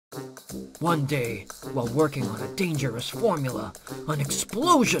One day, while working on a dangerous formula, an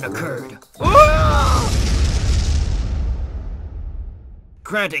explosion occurred.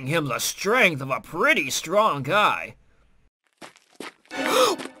 Granting him the strength of a pretty strong guy.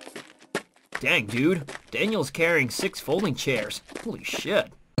 Dang, dude. Daniel's carrying 6 folding chairs. Holy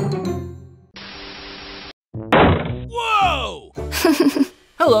shit. Whoa!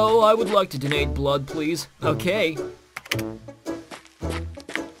 Hello, I would like to donate blood, please. Okay.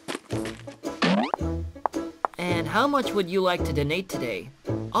 And how much would you like to donate today?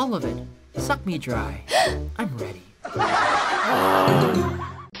 All of it. Suck me dry. I'm ready.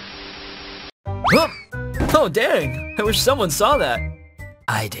 Oh, dang! I wish someone saw that.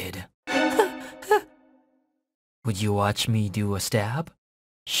 I did. Would you watch me do a stab?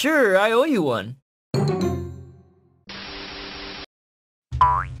 Sure, I owe you one.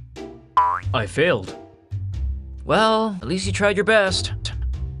 I failed. Well, at least you tried your best.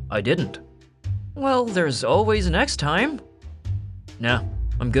 I didn't. Well, there's always next time. Nah,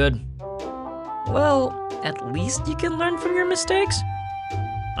 I'm good. Well, at least you can learn from your mistakes.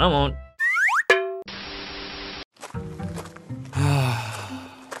 I won't.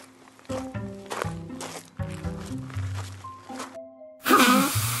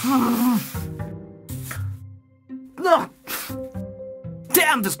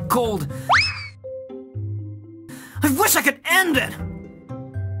 Damn this cold! I wish I could end it!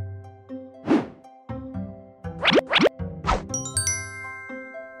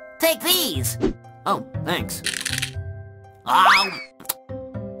 Take these! Oh, thanks.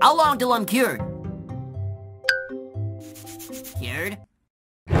 How long till I'm cured? Cured?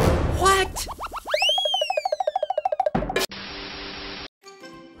 What?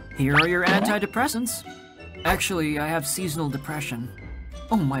 Here are your antidepressants. Actually, I have seasonal depression.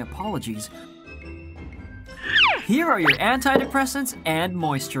 Oh, my apologies. Here are your antidepressants and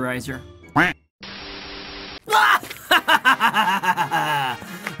moisturizer.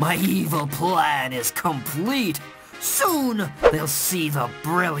 My evil plan is complete. Soon they'll see the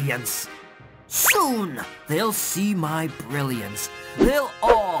brilliance. Soon they'll see my brilliance. They'll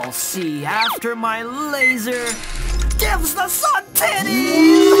all see after my laser gives the sun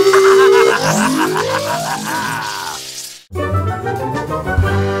titties.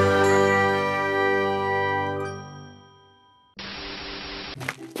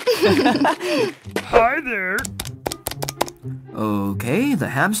 Hi there. Okay, the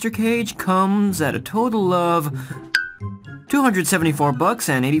hamster cage comes at a total of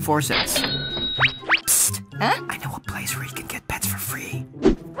 $274.84. Psst! Huh? I know a place where you can get pets for free.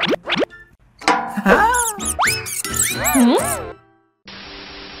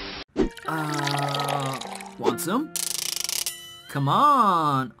 Want some? Come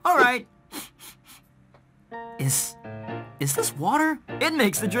on. All right. Is this water? It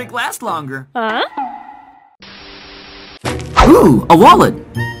makes the drink last longer. Huh? Ooh, a wallet!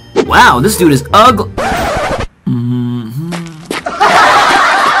 Wow, this dude is ugly.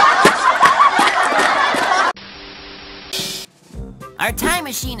 Our time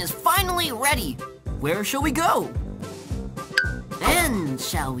machine is finally ready. Where shall we go? When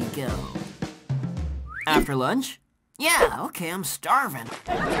shall we go? After lunch? Yeah, okay, I'm starving.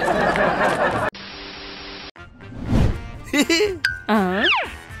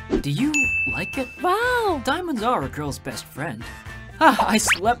 Do you like it? Wow! Diamonds are a girl's best friend. I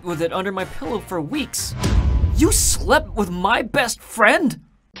slept with it under my pillow for weeks. You slept with my best friend?